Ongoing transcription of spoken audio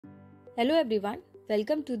Hello everyone,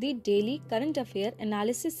 welcome to the daily current affair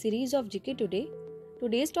analysis series of GK Today.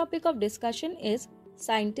 Today's topic of discussion is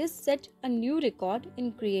scientists set a new record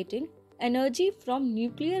in creating energy from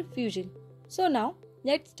nuclear fusion. So now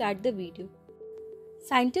let's start the video.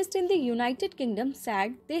 Scientists in the United Kingdom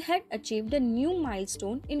said they had achieved a new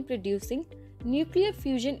milestone in producing nuclear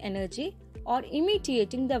fusion energy or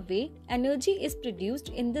imitating the way energy is produced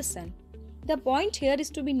in the sun. The point here is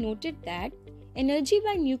to be noted that energy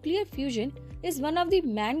by nuclear fusion is one of the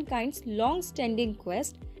mankind's long-standing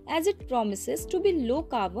quest as it promises to be low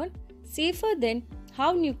carbon, safer than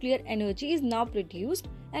how nuclear energy is now produced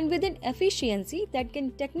and with an efficiency that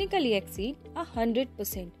can technically exceed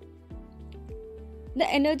 100%. The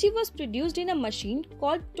energy was produced in a machine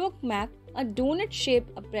called tokamak, a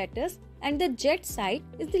donut-shaped apparatus, and the jet site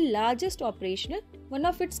is the largest operational one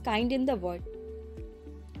of its kind in the world.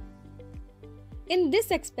 In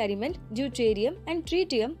this experiment, deuterium and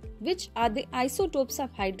tritium, which are the isotopes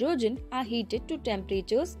of hydrogen, are heated to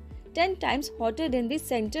temperatures 10 times hotter than the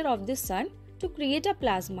center of the sun to create a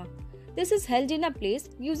plasma. This is held in a place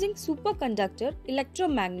using superconductor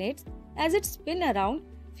electromagnets as it spins around,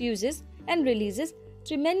 fuses, and releases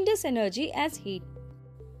tremendous energy as heat.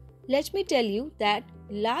 Let me tell you that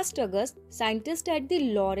last August, scientists at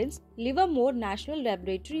the Lawrence Livermore National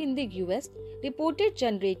Laboratory in the US reported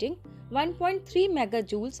generating 1.3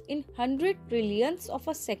 megajoules in 100 trillionths of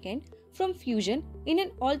a second from fusion in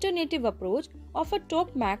an alternative approach of a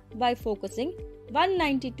tokamak by focusing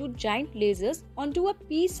 192 giant lasers onto a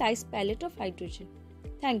pea-sized pellet of hydrogen.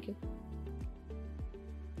 Thank you.